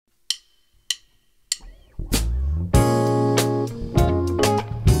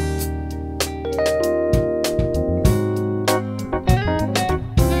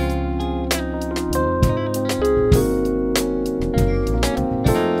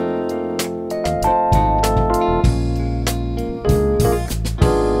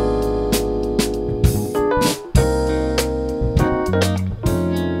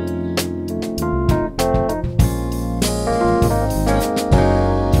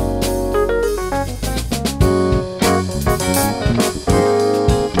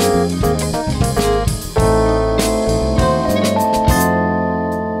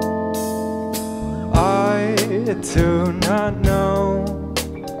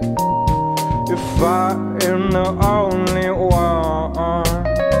find the only one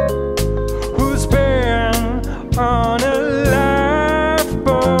who's been on a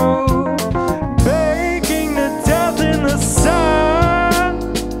lifeboat, baking to death in the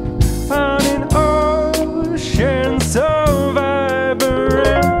sun, on an ocean so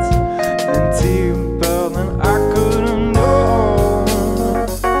vibrant and deeper than I could have known,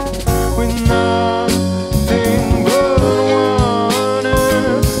 with nothing but water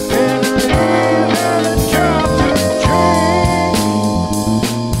and a drop to drink.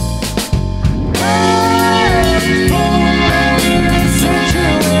 I'm falling in a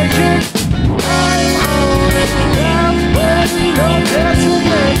situation. I'm only left with no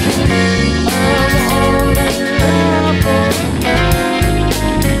destination. I'm only left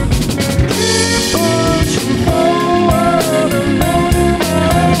pushing forward and moaning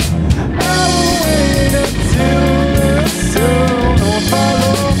on. I will wait until the sun will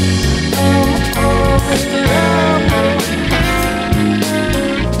follow. I'm only left.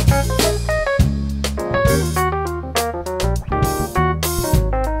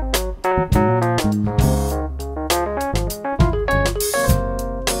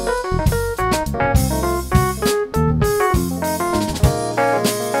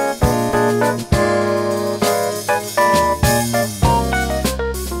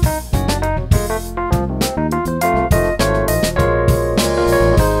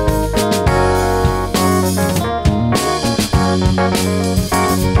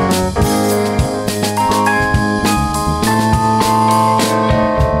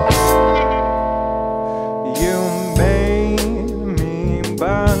 You made me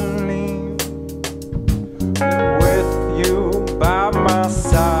believe that with you by my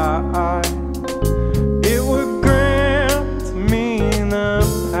side, it would grant me the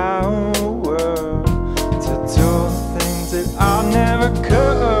power to do things that I never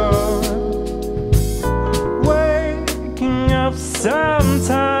could. Waking up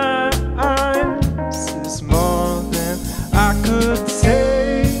sometimes is more than I could take.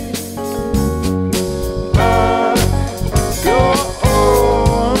 But your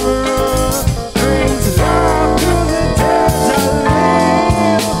aura brings life to the depths I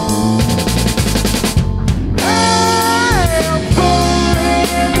live. I'm falling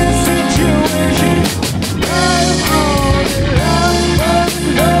in this situation. I'm only left with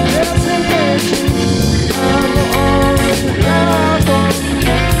no destination. I'm only left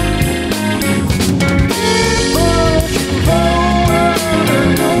pushing forward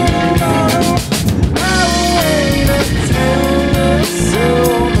and on. I will wait until the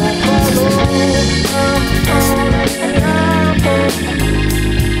sun will follow. I'm only left.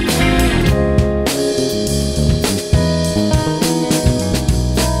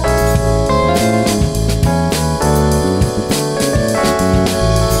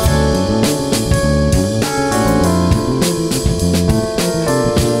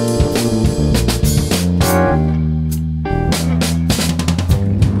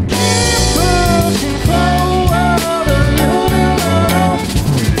 Pushing forward and on.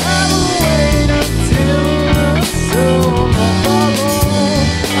 I will wait until the sun will follow.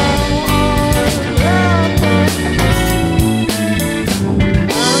 I'm only left.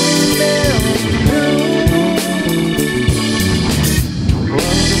 I'm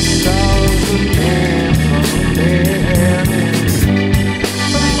when the stars appear from within.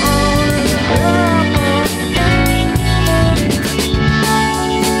 I'm only left.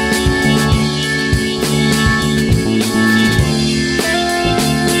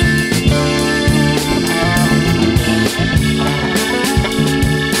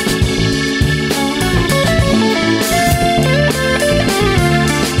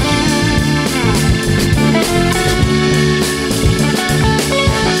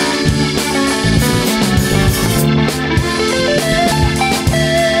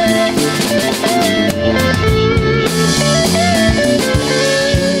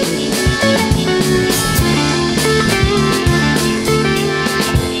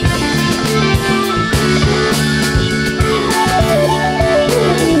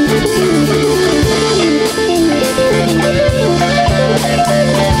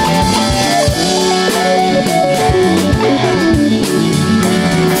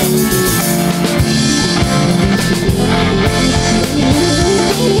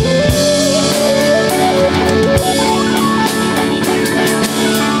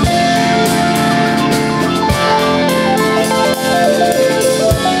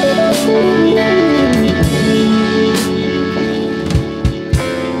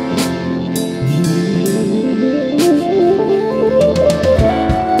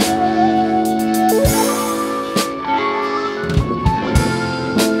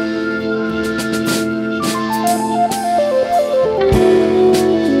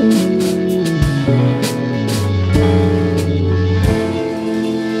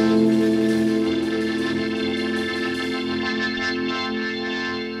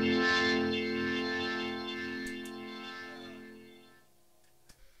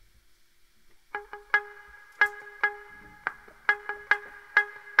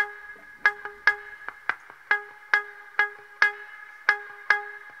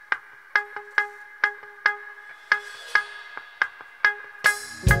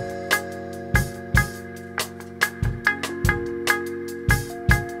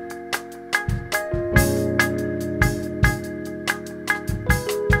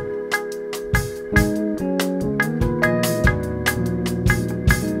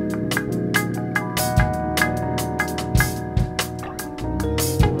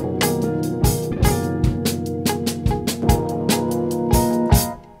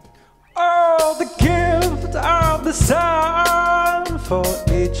 for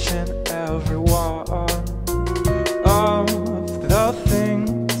each and every one of the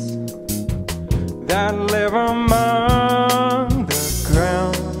things that live among the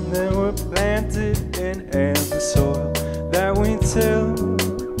ground that were planted in every soil that we till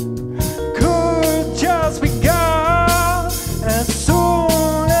could just be gone as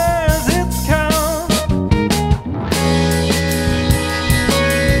soon as it's come.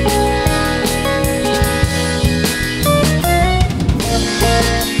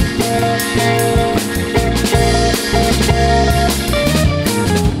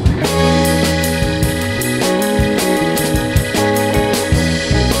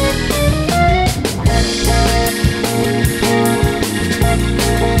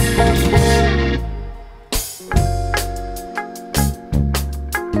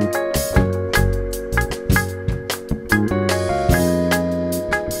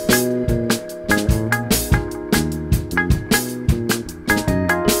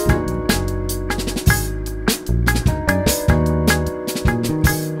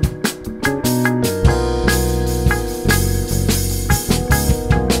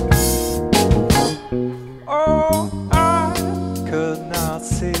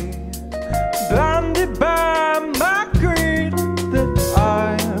 Blinded by my greed that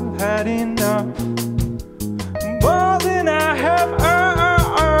I have had enough, more than I have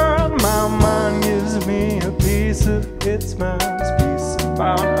earned. My mind gives me a piece of its mind's peace of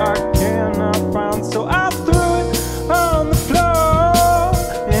mind I cannot find, so I threw it on the floor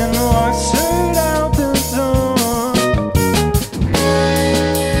and walked straight out the door.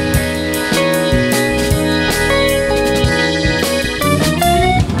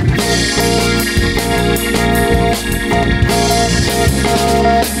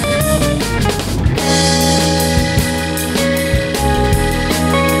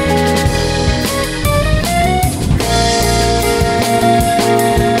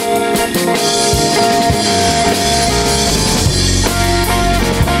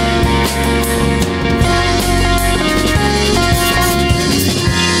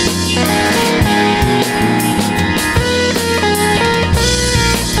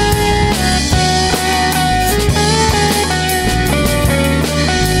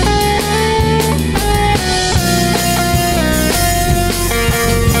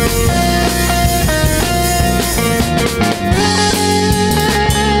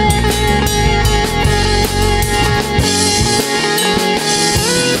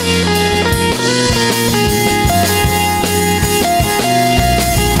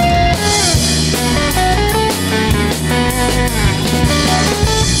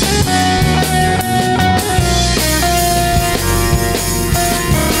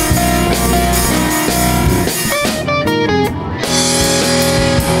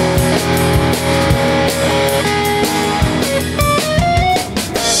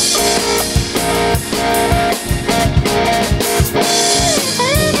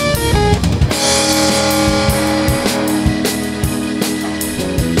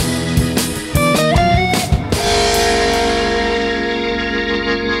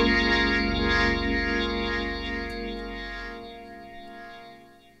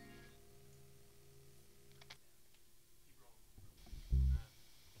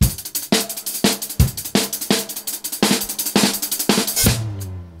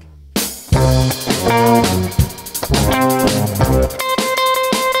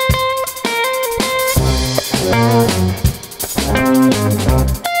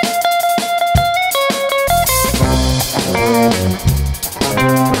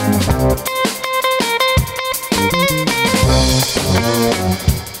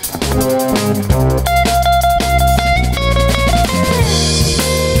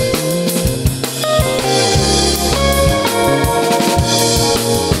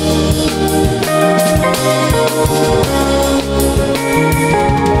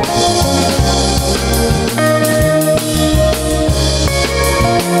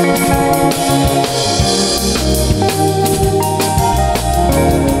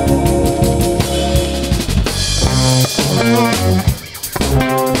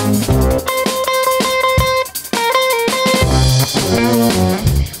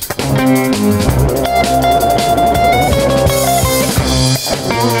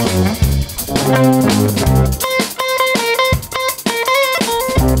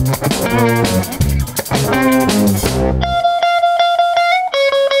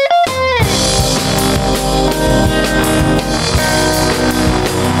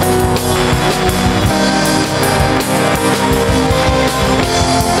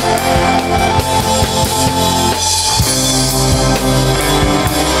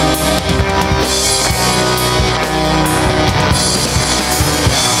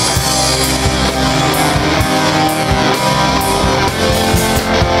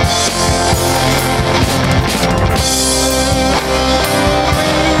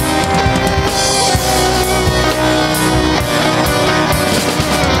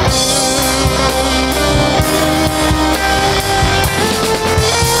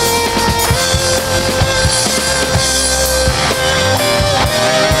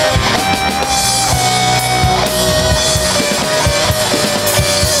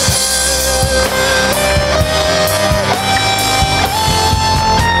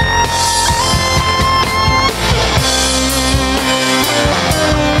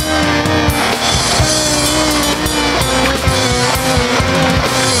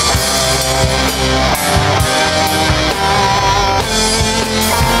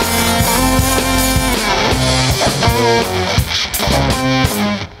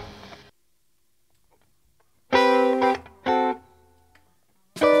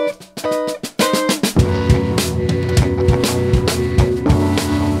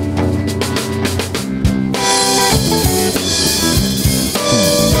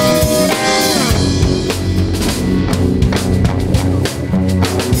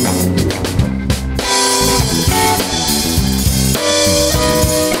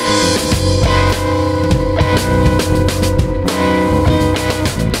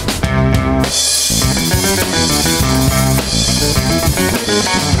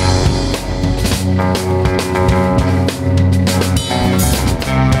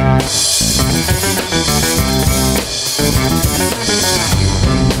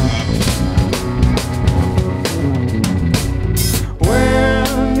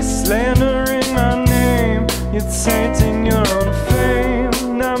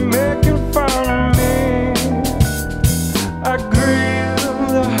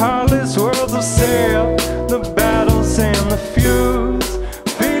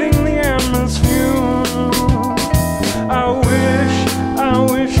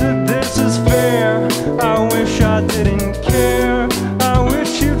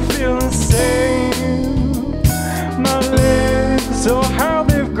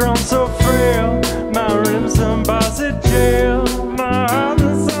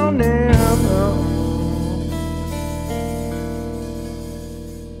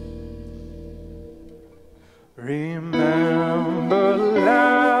 Remember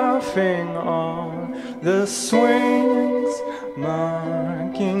laughing on the swings,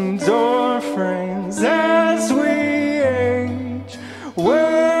 marking door frames as we age.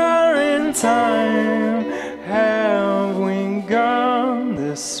 Where in time have we gone?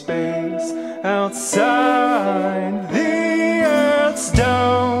 This space outside the earth's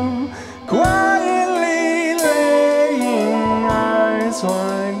dome, quietly laying eyes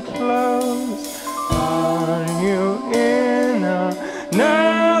wide closed. Are you in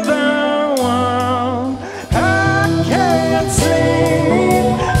another world? I can't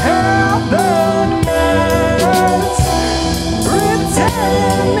sleep, help the nights,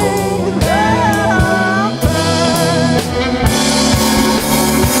 pretending that I'm fine.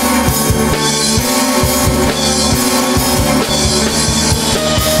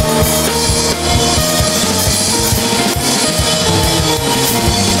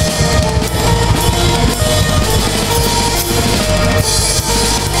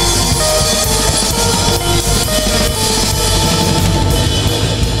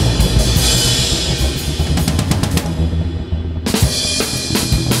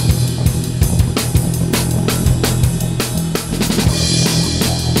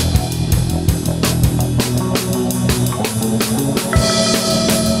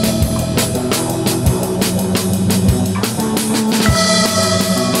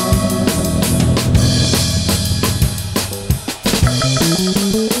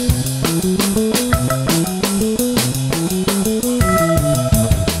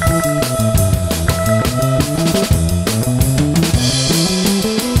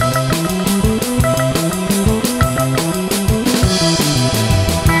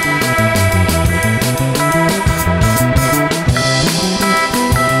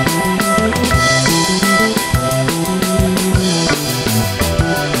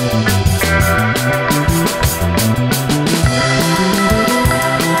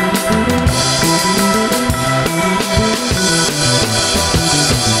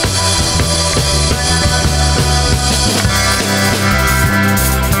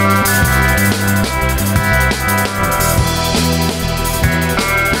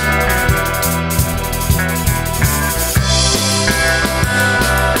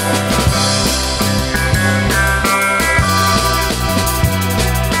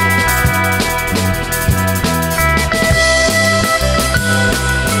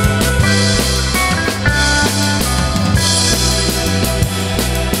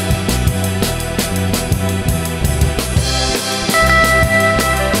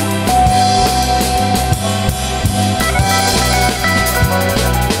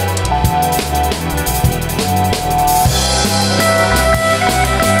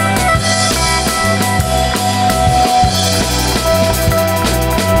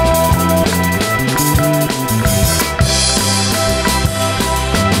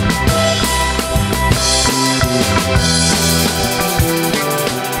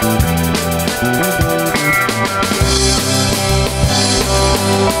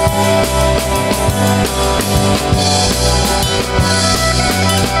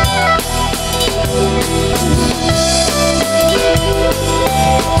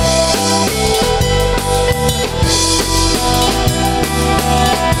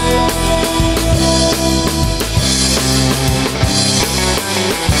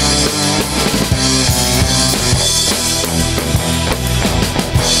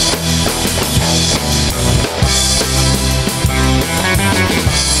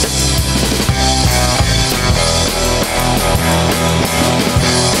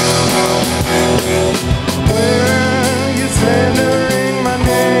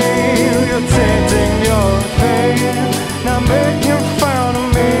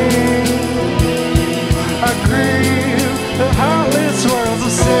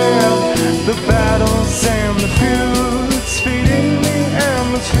 The battles and the feuds feeding me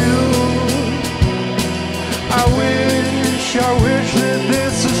endless fuel. I wish that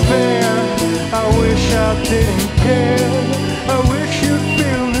this was fair. I wish I didn't care.